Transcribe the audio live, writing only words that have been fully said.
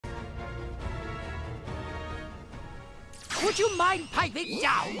Would you mind piping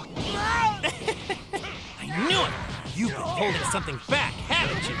down? I knew it! You've been holding something back,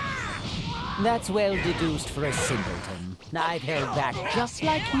 haven't you? That's well deduced for a simpleton. I've held back just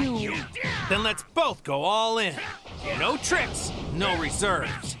like you. Then let's both go all in. No tricks, no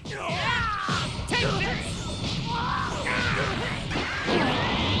reserves. Take this!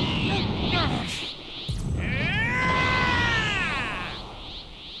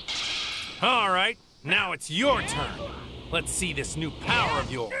 All right, now it's your turn. Let's see this new power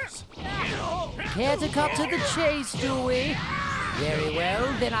of yours. Care to cut to the chase, do we? Very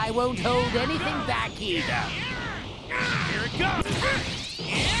well, then I won't hold anything back either. Here it goes.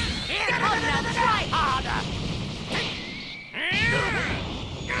 Come on now, try harder!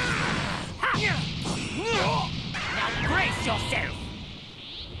 Now brace yourself!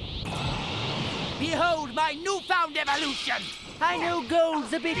 Behold my newfound evolution! I know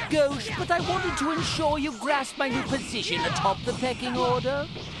gold's a bit gauche, but I wanted to ensure you grasp my new position atop the pecking order.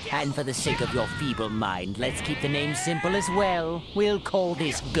 And for the sake of your feeble mind, let's keep the name simple as well. We'll call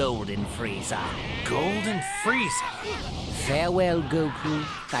this Golden Friezer. Golden Friezer. Farewell, Goku.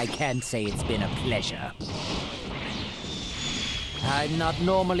 I can't say it's been a pleasure. I'm not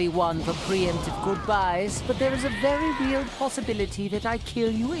normally one for preemptive goodbyes, but there is a very real possibility that I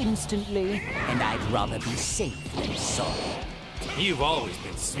kill you instantly, and I'd rather be safe than sorry. You've always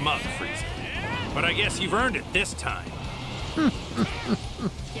been smug, Friezer. But I guess you've earned it this time.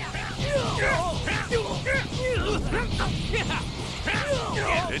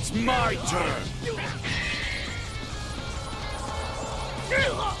 It's my turn.